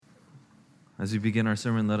As we begin our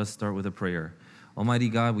sermon, let us start with a prayer. Almighty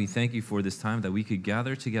God, we thank you for this time that we could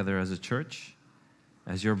gather together as a church,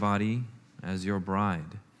 as your body, as your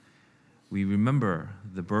bride. We remember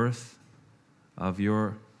the birth of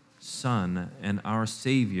your Son and our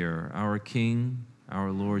Savior, our King,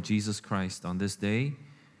 our Lord Jesus Christ on this day.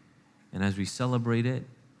 And as we celebrate it,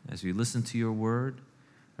 as we listen to your word,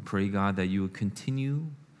 I pray, God, that you would continue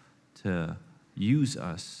to use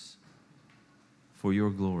us for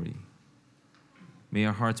your glory. May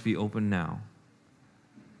our hearts be open now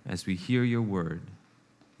as we hear your word.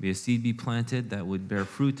 May a seed be planted that would bear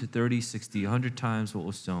fruit to 30, 60, 100 times what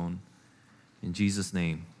was sown. In Jesus'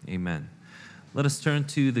 name, amen. Let us turn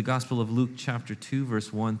to the Gospel of Luke chapter 2,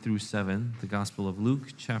 verse 1 through 7. The Gospel of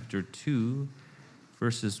Luke chapter 2,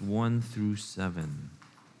 verses 1 through 7.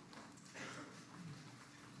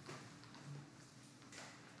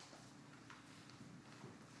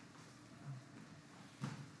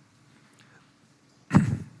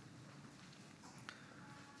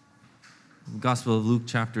 Gospel of Luke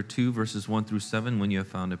chapter 2, verses 1 through 7. When you have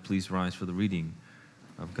found it, please rise for the reading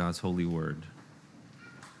of God's holy word.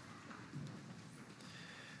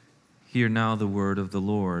 Hear now the word of the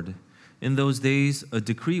Lord. In those days, a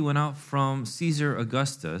decree went out from Caesar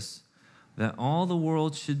Augustus that all the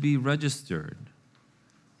world should be registered.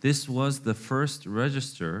 This was the first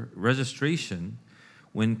registration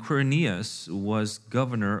when Quirinius was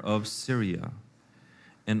governor of Syria.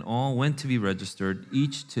 And all went to be registered,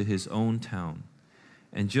 each to his own town.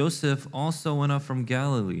 And Joseph also went up from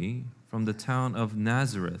Galilee, from the town of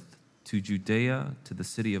Nazareth, to Judea, to the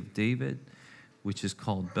city of David, which is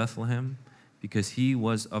called Bethlehem, because he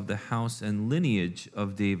was of the house and lineage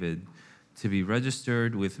of David, to be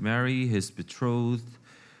registered with Mary, his betrothed,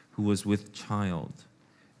 who was with child.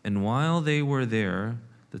 And while they were there,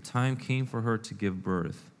 the time came for her to give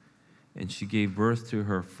birth. And she gave birth to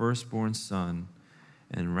her firstborn son,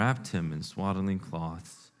 and wrapped him in swaddling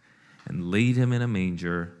cloths, and laid him in a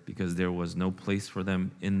manger, because there was no place for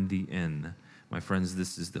them in the inn. My friends,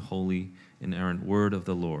 this is the holy, inerrant word of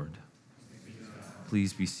the Lord.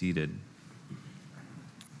 Please be seated.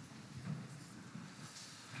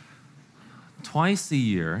 Twice a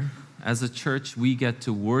year, as a church, we get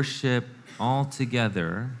to worship all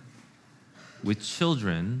together with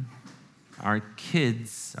children, our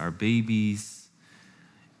kids, our babies,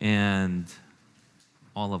 and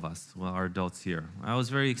all of us, well, our adults here. I was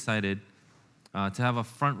very excited to have a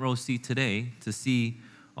front row seat today to see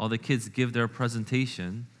all the kids give their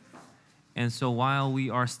presentation. And so while we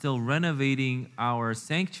are still renovating our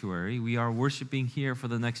sanctuary, we are worshiping here for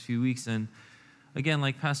the next few weeks. And again,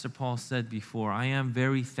 like Pastor Paul said before, I am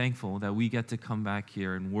very thankful that we get to come back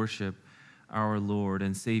here and worship our Lord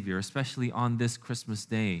and Savior, especially on this Christmas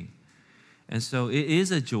day. And so it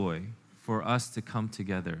is a joy for us to come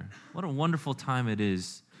together. What a wonderful time it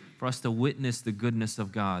is for us to witness the goodness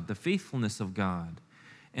of God, the faithfulness of God.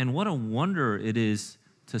 And what a wonder it is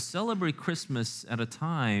to celebrate Christmas at a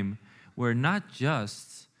time where not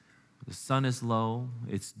just the sun is low,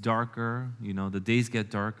 it's darker, the days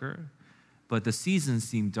get darker, but the seasons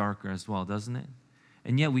seem darker as well, doesn't it?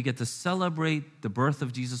 And yet we get to celebrate the birth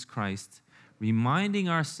of Jesus Christ, reminding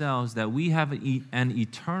ourselves that we have an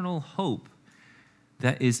eternal hope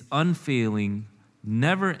that is unfailing,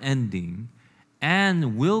 never-ending,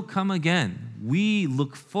 and will come again. We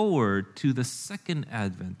look forward to the second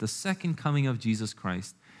advent, the second coming of Jesus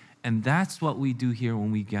Christ, and that's what we do here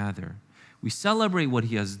when we gather. We celebrate what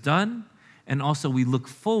he has done, and also we look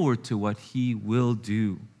forward to what he will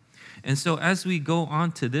do. And so as we go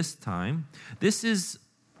on to this time, this is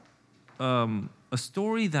a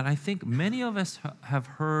story that I think many of us have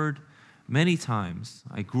heard many times.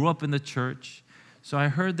 I grew up in the church, so I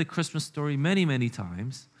heard the Christmas story many, many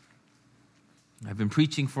times. I've been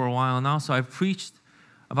preaching for a while now, so I've preached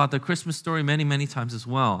about the Christmas story many, many times as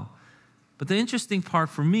well. But the interesting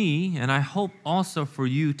part for me, and I hope also for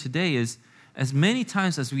you today, is as many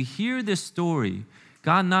times as we hear this story,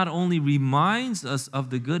 God not only reminds us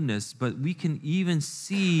of the goodness, but we can even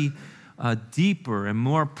see a deeper and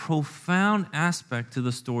more profound aspect to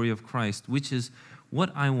the story of Christ, which is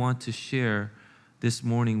what I want to share this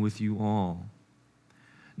morning with you all.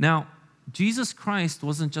 Now, Jesus Christ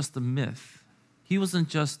wasn't just a myth. He wasn't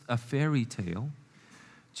just a fairy tale.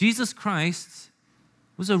 Jesus Christ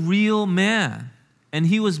was a real man, and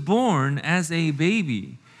he was born as a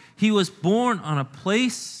baby. He was born on a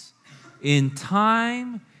place in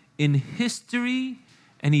time, in history,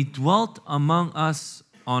 and he dwelt among us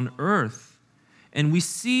on earth. And we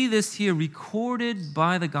see this here recorded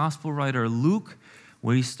by the gospel writer Luke,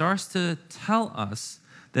 where he starts to tell us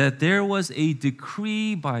that there was a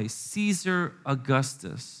decree by Caesar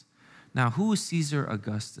Augustus. Now, who is Caesar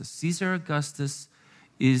Augustus? Caesar Augustus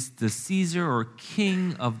is the Caesar or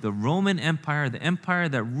king of the Roman Empire, the empire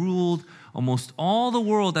that ruled almost all the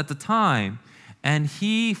world at the time. And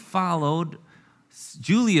he followed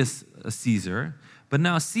Julius Caesar. But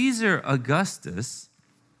now Caesar Augustus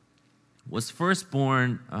was first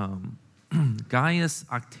born Gaius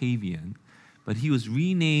Octavian, but he was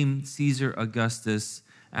renamed Caesar Augustus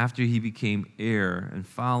after he became heir and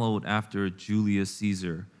followed after Julius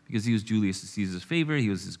Caesar, because he was Julius Caesar's favorite, he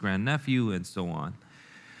was his grandnephew, and so on.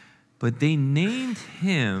 But they named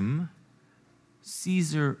him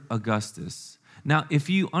Caesar Augustus. Now, if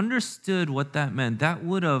you understood what that meant, that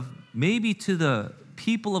would have, maybe to the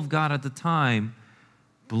people of God at the time,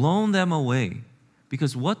 blown them away.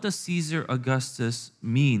 Because what does Caesar Augustus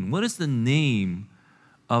mean? What is the name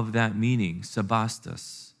of that meaning,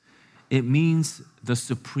 Sebastus? It means the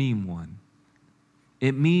supreme one.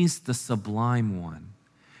 It means the sublime one.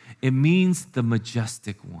 It means the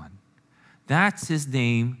majestic one. That's his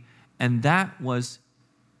name, and that was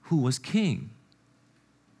who was king.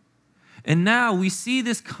 And now we see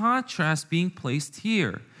this contrast being placed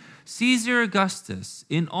here. Caesar Augustus,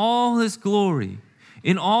 in all his glory,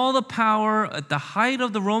 in all the power at the height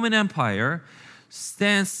of the Roman Empire,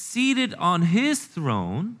 stands seated on his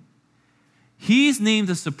throne. He's named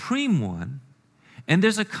the Supreme One. And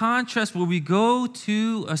there's a contrast where we go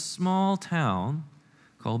to a small town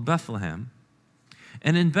called Bethlehem.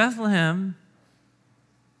 And in Bethlehem,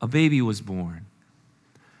 a baby was born.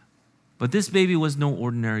 But this baby was no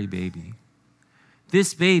ordinary baby.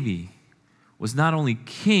 This baby was not only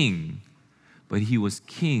king, but he was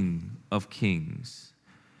King of Kings.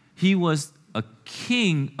 He was a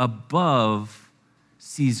king above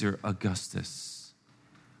Caesar Augustus.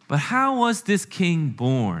 But how was this king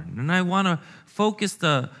born? And I want to focus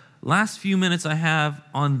the last few minutes I have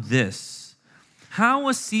on this. How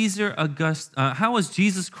was how was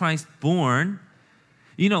Jesus Christ born?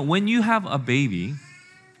 You know, when you have a baby,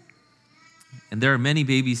 and there are many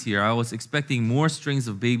babies here, I was expecting more strings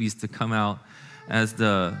of babies to come out as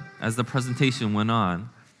the presentation went on.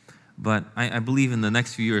 But I believe in the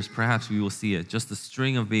next few years, perhaps we will see it. Just a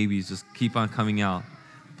string of babies just keep on coming out,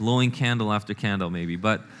 blowing candle after candle maybe.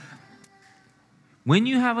 But when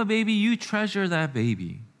you have a baby, you treasure that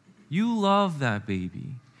baby. You love that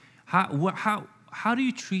baby. How do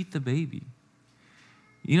you treat the baby?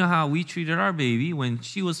 You know how we treated our baby when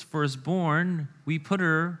she was first born? We put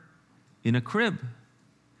her in a crib.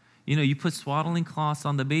 You know, you put swaddling cloths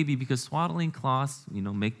on the baby because swaddling cloths,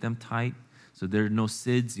 make them tight so there are no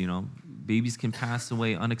SIDS. Babies can pass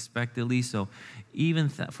away unexpectedly. So even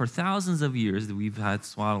for thousands of years that we've had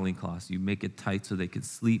swaddling cloths, you make it tight so they can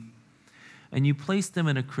sleep. And you place them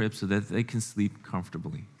in a crib so that they can sleep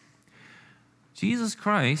comfortably. Jesus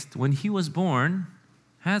Christ, when he was born,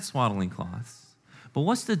 had swaddling cloths. But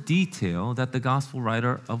what's the detail that the gospel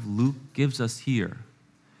writer of Luke gives us here?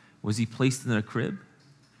 Was he placed in a crib?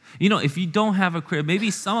 If you don't have a crib,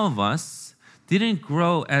 maybe some of us didn't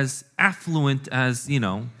grow as affluent as,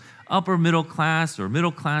 upper middle class or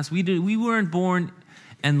middle class. We weren't born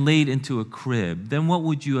and laid into a crib. Then what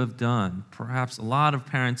would you have done? Perhaps a lot of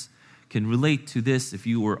parents can relate to this. If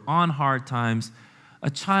you were on hard times, a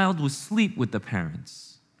child would sleep with the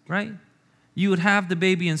parents, right? You would have the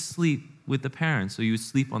baby and sleep with the parents. So you would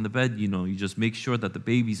sleep on the bed, you just make sure that the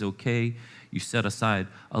baby's okay. You set aside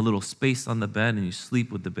a little space on the bed and you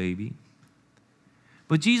sleep with the baby.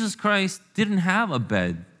 But Jesus Christ didn't have a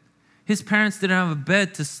bed. His parents didn't have a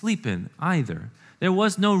bed to sleep in either. There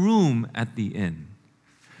was no room at the inn.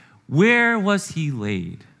 Where was he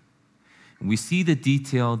laid? And we see the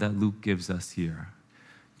detail that Luke gives us here.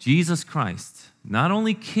 Jesus Christ, not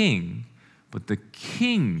only king, but the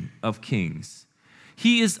King of Kings.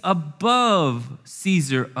 He is above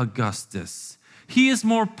Caesar Augustus. He is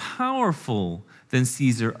more powerful than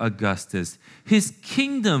Caesar Augustus. His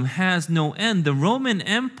kingdom has no end. The Roman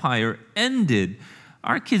Empire ended.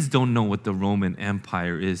 Our kids don't know what the Roman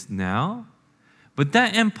Empire is now. But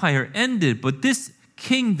that empire ended. But this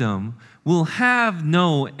kingdom will have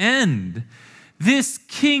no end. This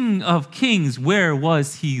King of Kings, where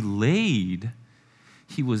was he laid?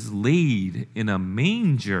 He was laid in a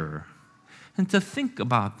manger. And to think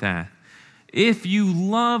about that, if you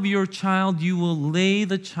love your child, you will lay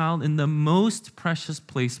the child in the most precious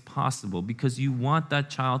place possible because you want that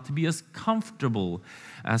child to be as comfortable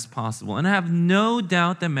as possible. And I have no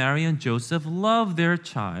doubt that Mary and Joseph loved their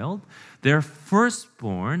child, their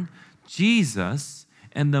firstborn, Jesus,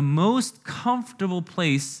 and the most comfortable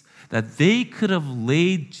place that they could have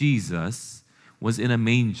laid Jesus was in a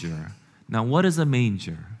manger. Now, what is a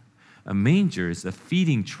manger? A manger is a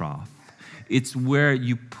feeding trough. It's where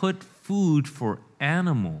you put food for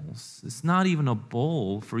animals. It's not even a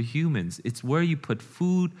bowl for humans. It's where you put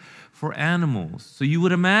food for animals. So you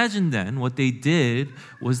would imagine then what they did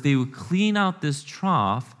was they would clean out this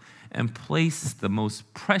trough and place the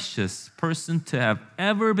most precious person to have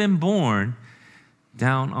ever been born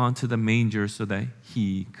down onto the manger so that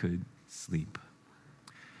he could sleep.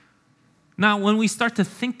 Now, when we start to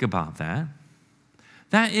think about that,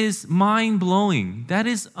 that is mind-blowing. That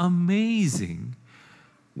is amazing.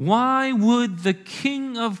 Why would the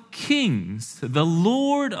King of Kings, the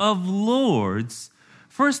Lord of Lords,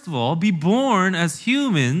 first of all, be born as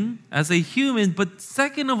a human, but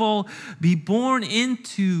second of all, be born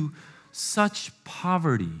into such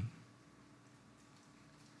poverty?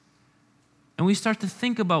 And we start to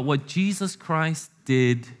think about what Jesus Christ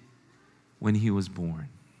did when he was born.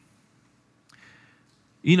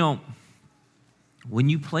 You know, when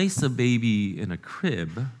you place a baby in a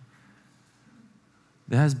crib,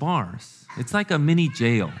 it has bars. It's like a mini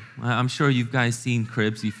jail. I'm sure you guys seen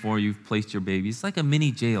cribs before you've placed your baby. It's like a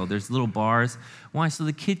mini jail. There's little bars. Why? So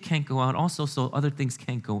the kid can't go out. Also, so other things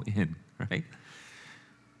can't go in, right?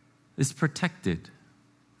 It's protected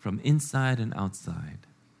from inside and outside.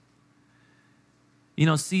 You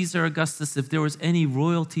know, Caesar Augustus, if there was any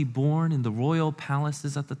royalty born in the royal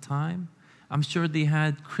palaces at the time, I'm sure they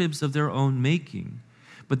had cribs of their own making.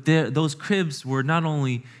 But those cribs were not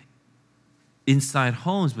only inside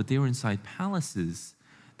homes, but they were inside palaces.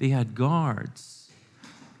 They had guards.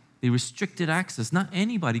 They restricted access. Not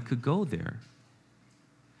anybody could go there.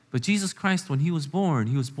 But Jesus Christ, when he was born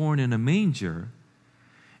in a manger.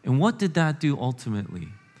 And what did that do ultimately?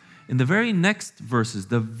 In the very next verses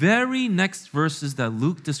that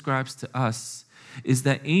Luke describes to us, is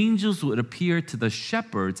that angels would appear to the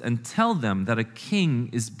shepherds and tell them that a king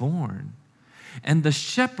is born. And the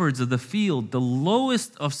shepherds of the field, the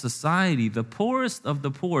lowest of society, the poorest of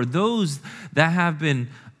the poor, those that have been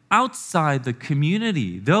outside the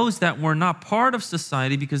community, those that were not part of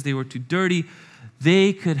society because they were too dirty,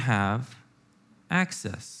 they could have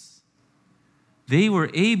access. They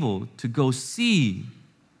were able to go see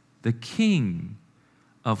the King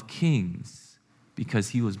of Kings because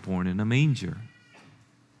he was born in a manger.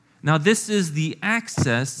 Now, this is the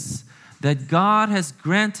access that God has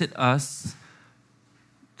granted us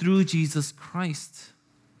through Jesus Christ.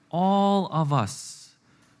 All of us,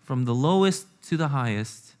 from the lowest to the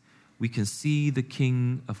highest, we can see the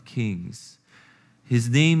King of Kings.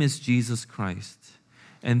 His name is Jesus Christ.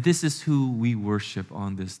 And this is who we worship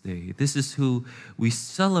on this day. This is who we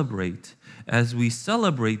celebrate as we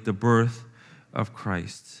celebrate the birth of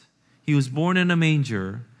Christ. He was born in a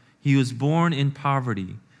manger. He was born in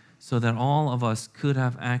poverty so that all of us could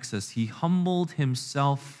have access. He humbled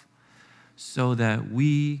himself so that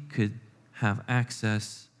we could have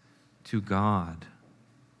access to God.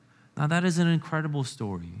 Now, that is an incredible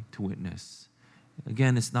story to witness.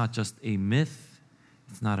 Again, it's not just a myth.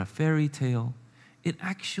 It's not a fairy tale. It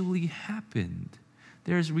actually happened.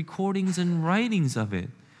 There's recordings and writings of it.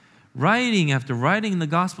 Writing after writing in the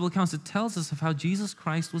gospel accounts, it tells us of how Jesus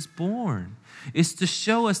Christ was born. It's to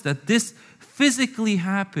show us that this physically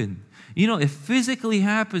happened. You know, it physically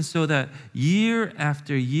happened so that year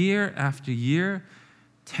after year after year,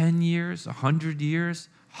 10 years, 100 years,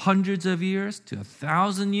 hundreds of years, to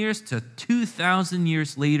 1,000 years, to 2,000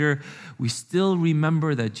 years later, we still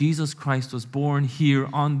remember that Jesus Christ was born here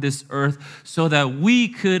on this earth so that we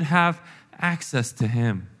could have access to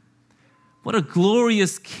him. What a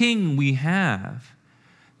glorious King we have,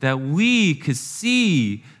 that we could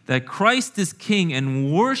see that Christ is King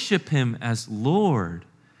and worship him as Lord.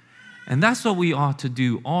 And that's what we ought to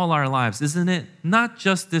do all our lives, isn't it? Not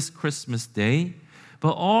just this Christmas day,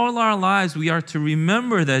 but all our lives we are to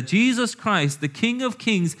remember that Jesus Christ, the King of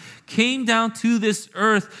Kings, came down to this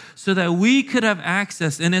earth so that we could have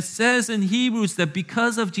access. And it says in Hebrews that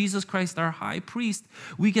because of Jesus Christ, our high priest,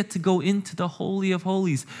 we get to go into the Holy of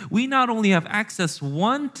Holies. We not only have access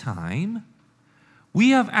one time, we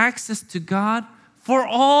have access to God for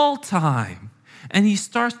all time. And he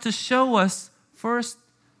starts to show us first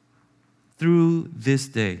through this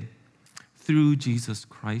day, through Jesus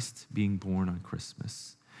Christ being born on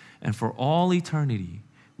Christmas. And for all eternity,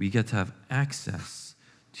 we get to have access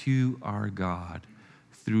to our God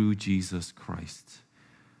through Jesus Christ.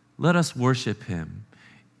 Let us worship him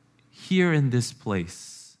here in this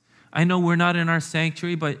place. I know we're not in our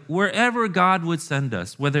sanctuary, but wherever God would send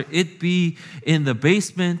us, whether it be in the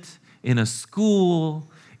basement, in a school,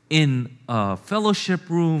 in a fellowship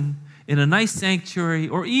room, in a nice sanctuary,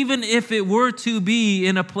 or even if it were to be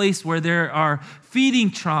in a place where there are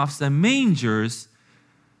feeding troughs and mangers,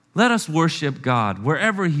 Let us worship God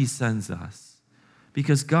wherever He sends us,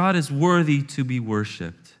 because God is worthy to be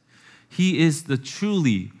worshiped. He is the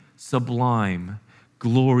truly sublime,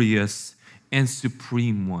 glorious, and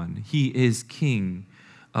supreme one. He is King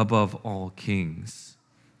above all kings.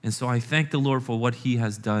 And so I thank the Lord for what He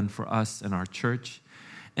has done for us and our church.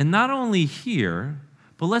 And not only here,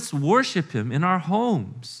 but let's worship Him in our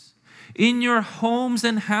homes. In your homes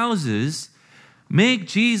and houses, make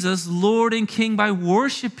Jesus Lord and King by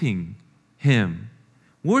worshiping Him.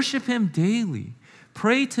 Worship Him daily.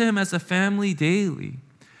 Pray to Him as a family daily.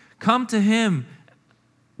 Come to Him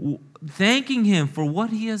thanking Him for what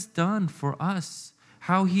He has done for us,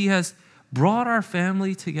 how He has brought our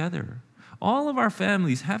family together. All of our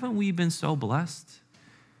families, haven't we been so blessed?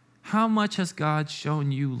 How much has God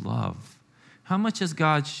shown you love? How much has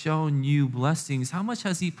God shown you blessings? How much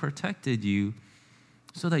has He protected you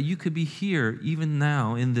so that you could be here even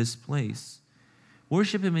now in this place?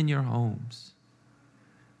 Worship Him in your homes.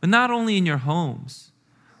 But not only in your homes,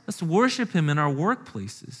 let's worship Him in our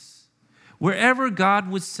workplaces. Wherever God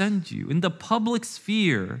would send you, in the public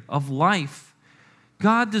sphere of life,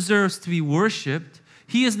 God deserves to be worshiped.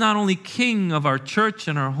 He is not only King of our church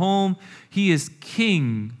and our home, He is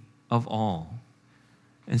King of all.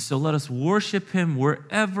 And so let us worship Him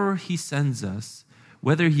wherever He sends us,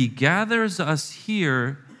 whether He gathers us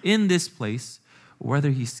here in this place, or whether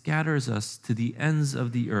He scatters us to the ends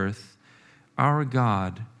of the earth. Our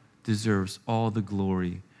God deserves all the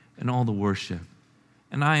glory and all the worship.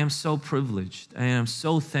 And I am so privileged. I am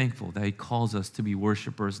so thankful that He calls us to be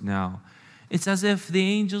worshipers now. It's as if the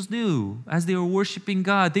angels knew as they were worshiping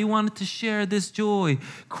God. They wanted to share this joy.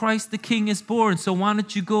 Christ the King is born. So why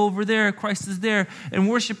don't you go over there? Christ is there, and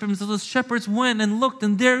worship Him. So the shepherds went and looked,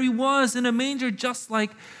 and there He was in a manger, just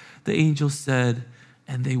like the angels said,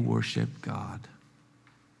 and they worshiped God.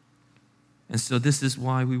 And so this is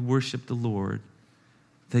why we worship the Lord,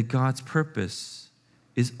 that God's purpose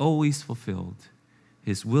is always fulfilled.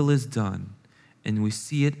 His will is done, and we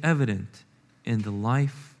see it evident in the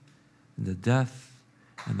life, in the death,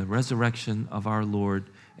 and the resurrection of our Lord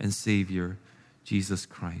and Savior, Jesus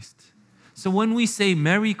Christ. So when we say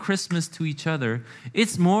Merry Christmas to each other,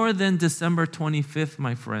 it's more than December 25th,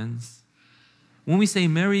 my friends. When we say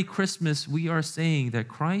Merry Christmas, we are saying that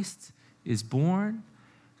Christ is born,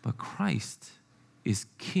 but Christ is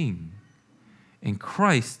King, and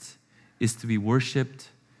Christ is to be worshiped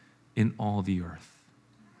in all the earth.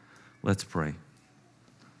 Let's pray.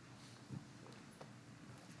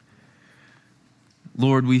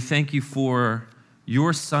 Lord, we thank You for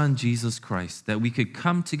Your Son, Jesus Christ, that we could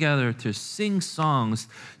come together to sing songs,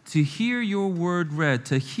 to hear Your word read,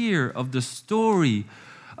 to hear of the story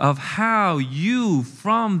of how You,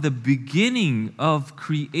 from the beginning of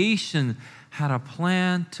creation, had a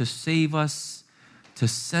plan to save us, to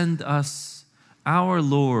send us our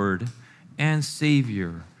Lord and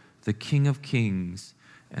Savior, the King of Kings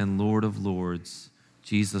and Lord of Lords,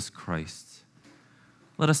 Jesus Christ.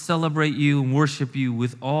 Let us celebrate You and worship You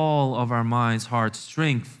with all of our minds, hearts,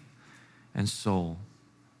 strength, and soul,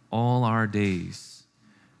 all our days.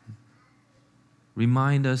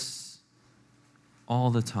 Remind us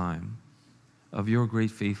all the time of Your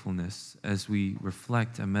great faithfulness as we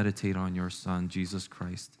reflect and meditate on Your Son, Jesus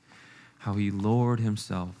Christ, how He lowered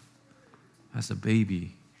Himself as a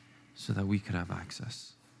baby so that we could have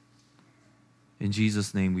access. In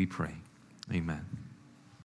Jesus' name we pray. Amen.